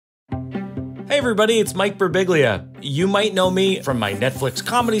Hey everybody, it's Mike Birbiglia. You might know me from my Netflix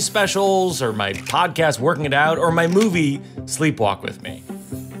comedy specials, or my podcast Working It Out, or my movie Sleepwalk With Me.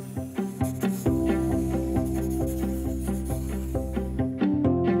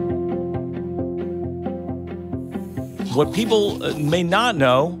 What people may not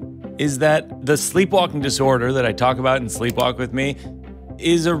know is that the sleepwalking disorder that I talk about in Sleepwalk With Me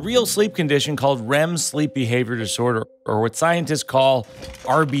is a real sleep condition called REM sleep behavior disorder, or what scientists call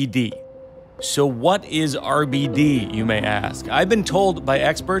RBD. So what is RBD, you may ask? I've been told by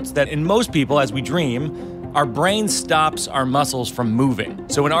experts that in most people, as we dream, our brain stops our muscles from moving.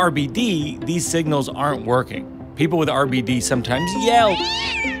 So in RBD, these signals aren't working. People with RBD sometimes yell,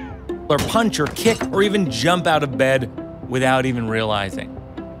 or punch or kick, or even jump out of bed without even realizing.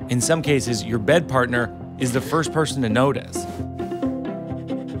 In some cases, your bed partner is the first person to notice.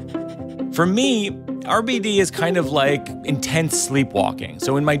 For me, RBD is kind of like intense sleepwalking.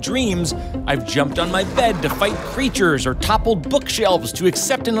 So in my dreams, I've jumped on my bed to fight creatures or toppled bookshelves to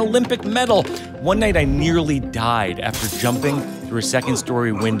accept an Olympic medal. One night I nearly died after jumping through a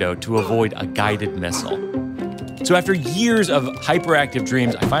second-story window to avoid a guided missile. So after years of hyperactive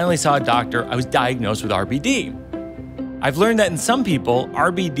dreams, I finally saw a doctor. I was diagnosed with RBD. I've learned that in some people,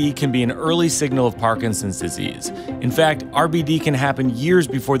 RBD can be an early signal of Parkinson's disease. In fact, RBD can happen years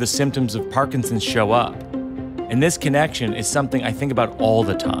before the symptoms of Parkinson's show up. And this connection is something I think about all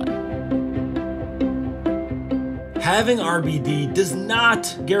the time. Having RBD does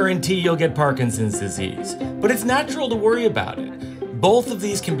not guarantee you'll get Parkinson's disease, but it's natural to worry about it. Both of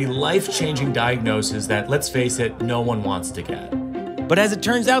these can be life-changing diagnoses that, let's face it, no one wants to get. But as it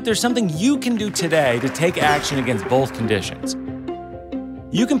turns out, there's something you can do today to take action against both conditions.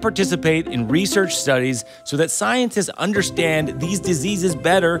 You can participate in research studies so that scientists understand these diseases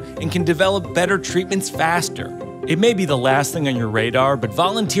better and can develop better treatments faster. It may be the last thing on your radar, but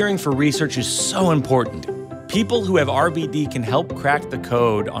volunteering for research is so important. People who have RBD can help crack the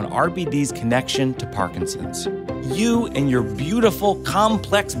code on RBD's connection to Parkinson's. You and your beautiful,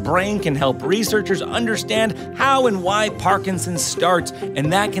 complex brain can help researchers understand how and why Parkinson's starts,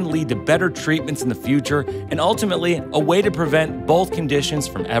 and that can lead to better treatments in the future and ultimately a way to prevent both conditions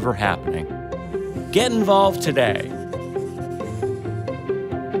from ever happening. Get involved today.